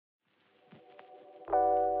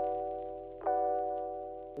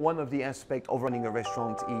One of the aspects of running a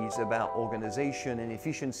restaurant is about organization and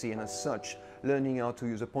efficiency, and as such, learning how to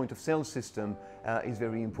use a point of sale system is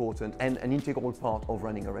very important and an integral part of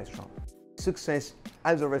running a restaurant. Success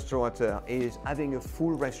as a restaurateur is having a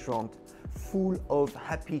full restaurant full of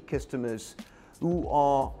happy customers who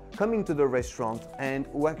are coming to the restaurant and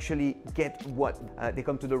who actually get what they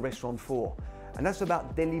come to the restaurant for. And that's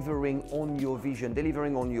about delivering on your vision,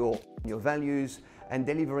 delivering on your values, and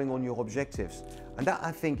delivering on your objectives. And that,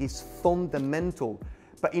 I think, is fundamental.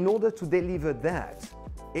 But in order to deliver that,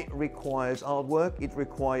 it requires hard work, it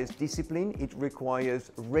requires discipline, it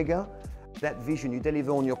requires rigor. That vision, you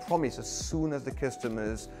deliver on your promise as soon as the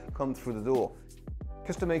customers come through the door.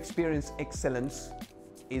 Customer experience excellence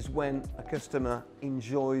is when a customer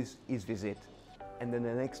enjoys his visit, and then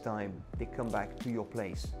the next time they come back to your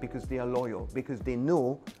place because they are loyal, because they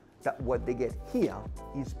know that what they get here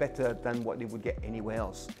is better than what they would get anywhere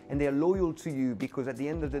else. And they're loyal to you because at the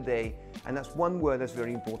end of the day, and that's one word that's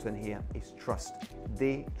very important here, is trust.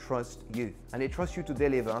 They trust you, and they trust you to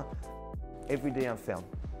deliver. Every day I've failed,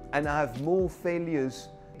 and I have more failures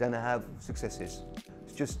than I have successes.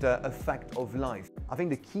 It's just a fact of life. I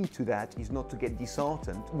think the key to that is not to get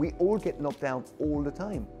disheartened. We all get knocked down all the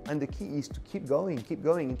time, and the key is to keep going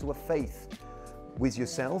into a faith with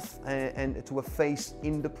yourself and to a faith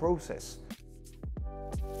in the process.